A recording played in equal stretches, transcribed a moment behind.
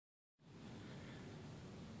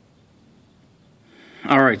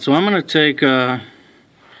Alright, so I'm going to take a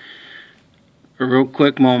real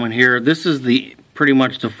quick moment here. This is pretty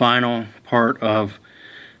much the final part of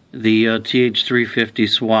the TH350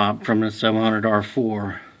 swap from the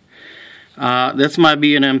 700R4. This might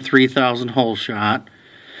be an M3000 hole shot.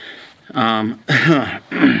 I'm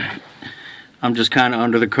just kind of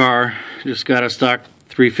under the car. Just got a stock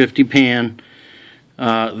 350 pan.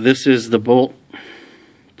 This is the bolt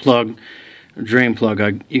plug, drain plug.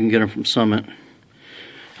 You can get them from Summit.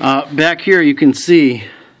 Back here you can see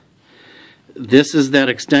this is that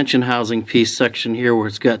extension housing piece section here where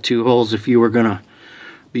it's got two holes if you were going to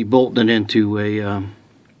be bolting it into a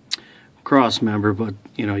cross member, but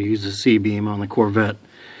you know, use a C-beam on the Corvette.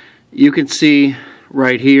 You can see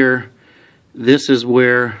right here, this is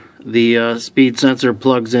where the speed sensor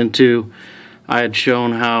plugs into. I had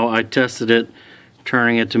shown how I tested it,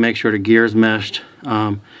 turning it to make sure the gears meshed.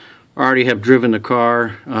 I already have driven the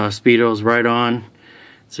car. Speedo's right on.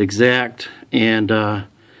 It's exact, and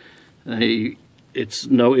it's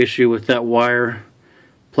no issue with that wire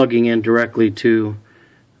plugging in directly to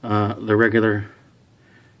the regular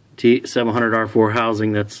T700R4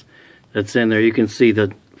 housing that's in there. You can see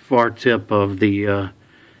the far tip of the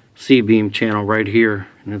C-beam channel right here,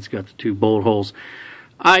 and it's got the two bolt holes.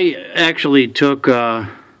 I actually took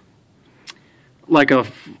like a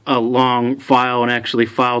long file and actually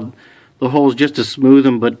filed the holes just to smooth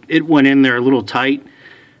them, but it went in there a little tight,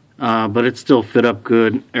 but it still fit up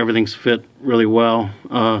good. Everything's fit really well.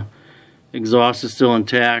 Exhaust is still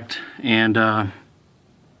intact, and the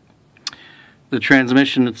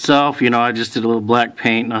transmission itself, you know, I just did a little black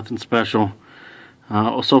paint, nothing special.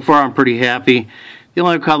 So far I'm pretty happy. The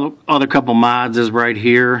only other couple mods is right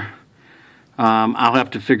here. I'll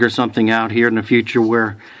have to figure something out here in the future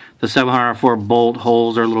where the 704 bolt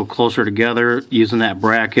holes are a little closer together using that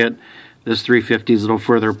bracket. This 350 is a little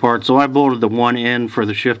further apart. So I bolted the one in for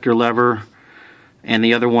the shifter lever, and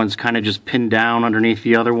the other one's kind of just pinned down underneath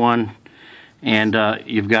the other one. And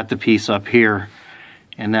you've got the piece up here,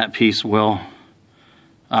 and that piece will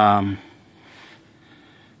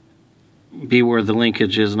be where the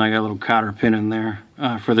linkage is, and I got a little cotter pin in there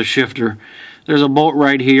for the shifter. There's a bolt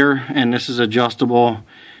right here, and this is adjustable.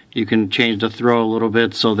 You can change the throw a little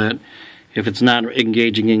bit so that if it's not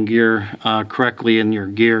engaging in gear correctly in your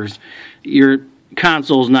gears, your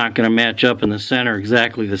console is not going to match up in the center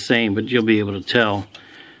exactly the same, but you'll be able to tell.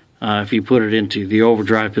 If you put it into the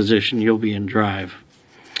overdrive position, you'll be in drive.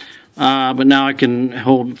 But now I can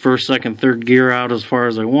hold first, second, third gear out as far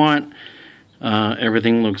as I want.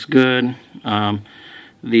 Everything looks good. The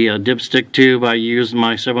dipstick tube, I used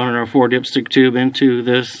my 704 dipstick tube into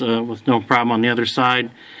this with no problem on the other side.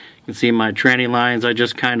 You can see my tranny lines. I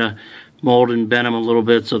just kind of molded and bent them a little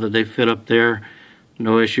bit so that they fit up there.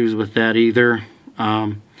 No issues with that either.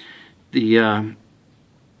 The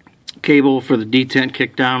cable for the detent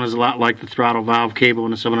kick down is a lot like the throttle valve cable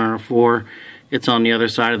in the 704. It's on the other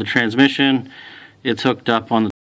side of the transmission. It's hooked up on the